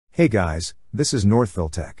Hey guys, this is Northville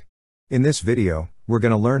Tech. In this video, we're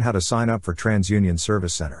going to learn how to sign up for TransUnion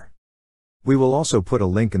Service Center. We will also put a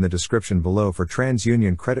link in the description below for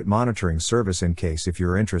TransUnion credit monitoring service in case if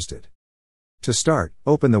you're interested. To start,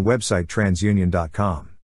 open the website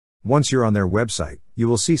transunion.com. Once you're on their website, you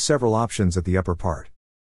will see several options at the upper part.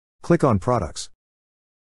 Click on Products.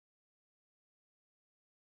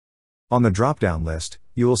 On the drop-down list,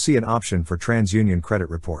 you will see an option for TransUnion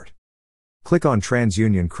Credit Report. Click on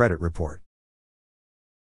TransUnion Credit Report.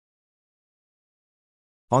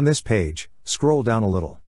 On this page, scroll down a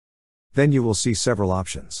little. Then you will see several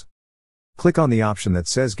options. Click on the option that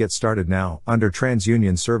says Get Started Now under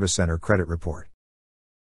TransUnion Service Center Credit Report.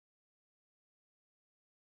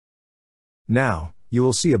 Now, you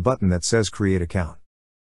will see a button that says Create Account.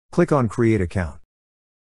 Click on Create Account.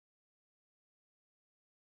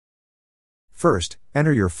 First,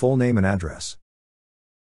 enter your full name and address.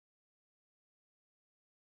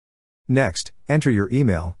 Next, enter your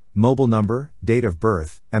email, mobile number, date of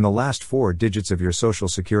birth, and the last 4 digits of your social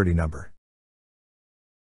security number.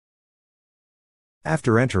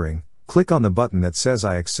 After entering, click on the button that says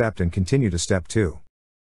I accept and continue to step 2.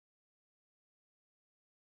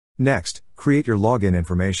 Next, create your login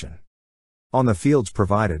information. On the fields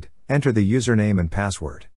provided, enter the username and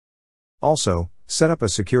password. Also, set up a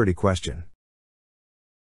security question.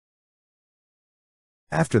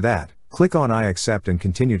 After that, click on I accept and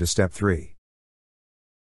continue to step 3.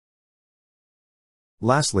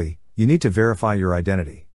 Lastly, you need to verify your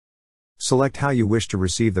identity. Select how you wish to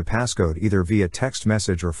receive the passcode either via text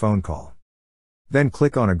message or phone call. Then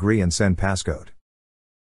click on Agree and Send Passcode.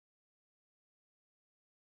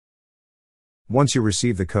 Once you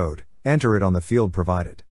receive the code, enter it on the field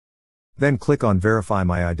provided. Then click on Verify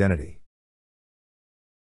My Identity.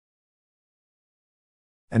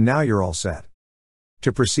 And now you're all set.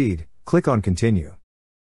 To proceed, click on Continue.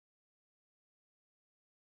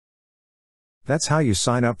 That's how you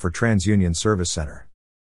sign up for TransUnion Service Center.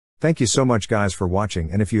 Thank you so much guys for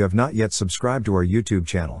watching, and if you have not yet subscribed to our YouTube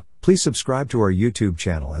channel, please subscribe to our YouTube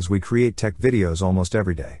channel as we create tech videos almost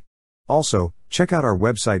every day. Also, check out our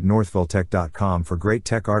website northvilletech.com for great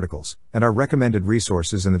tech articles, and our recommended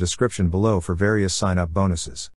resources in the description below for various sign-up bonuses.